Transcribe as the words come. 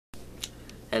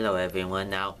Hello everyone,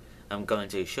 now I'm going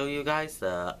to show you guys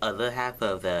the other half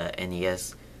of the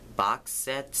NES box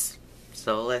sets.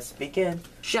 So let's begin.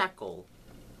 Shackle.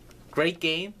 Great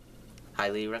game.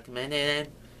 Highly recommended, and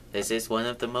this is one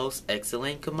of the most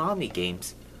excellent Konami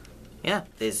games. Yeah,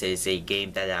 this is a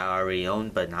game that I already own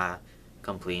but not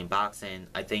complete in box, and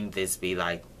I think this be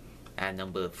like at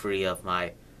number 3 of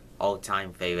my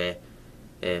all-time favorite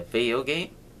video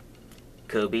game.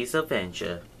 Kirby's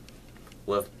Adventure.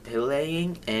 Worth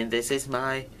playing, and this is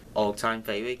my all-time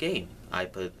favorite game. I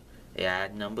put it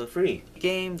at number 3.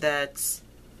 Game that's,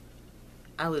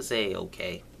 I would say,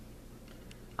 okay.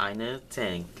 Einer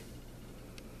Tank.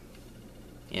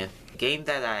 Yeah, game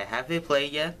that I haven't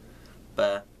played yet,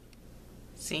 but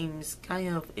seems kind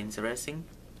of interesting.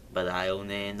 But I own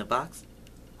it in the box.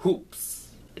 Hoops.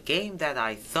 A game that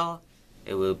I thought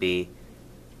it would be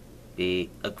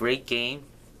a great game,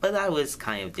 but I was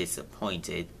kind of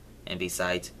disappointed. And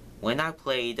besides, when I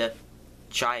played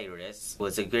Gyruss,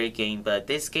 was a great game, but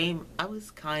this game I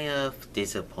was kind of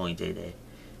disappointed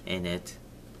in it.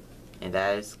 And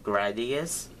that is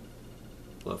Gradius.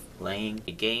 Worth playing.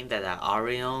 A game that I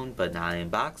already own but not in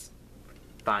box.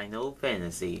 Final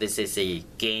Fantasy. This is a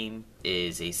game,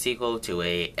 is a sequel to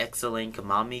a excellent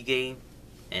Konami game,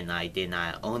 and I did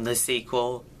not own the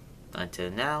sequel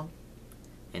until now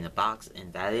in the box,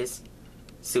 and that is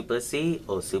Super C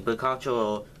or Super Contra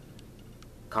or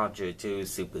Contra 2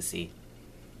 Super C.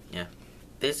 Yeah.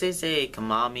 This is a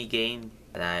Konami game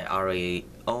that I already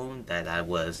owned, that I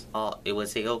was it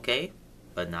was okay,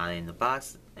 but not in the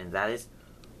box, and that is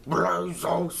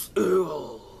Blazing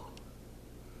Steel.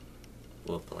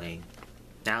 We're playing.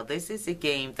 Now this is a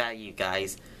game that you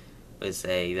guys would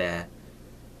say that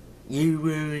you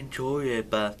will enjoy it,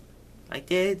 but I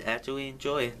did actually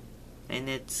enjoy it, and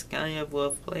it's kind of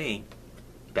worth playing.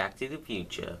 Back to the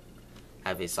Future. I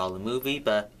haven't saw the movie,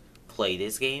 but play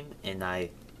this game, and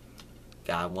I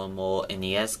got one more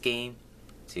NES game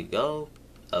to go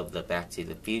of the Back to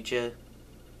the Future.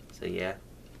 So yeah.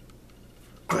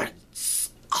 Great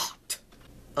Scott!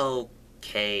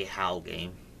 Okay, HAL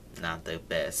game. Not the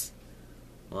best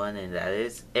one, and that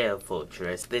is Air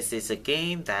Fortress. This is a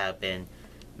game that have been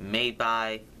made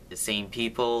by the same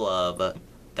people of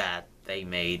that they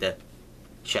made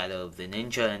Shadow of the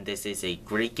Ninja, and this is a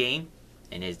great game,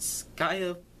 and it's kind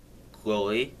of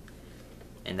glowy,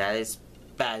 and that is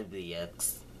Battery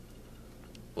X.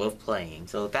 Worth playing.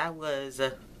 So that was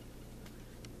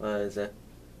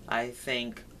I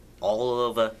think all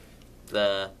of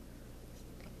the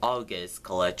August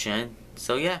collection.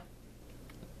 So yeah,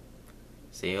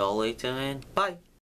 see you all later and bye.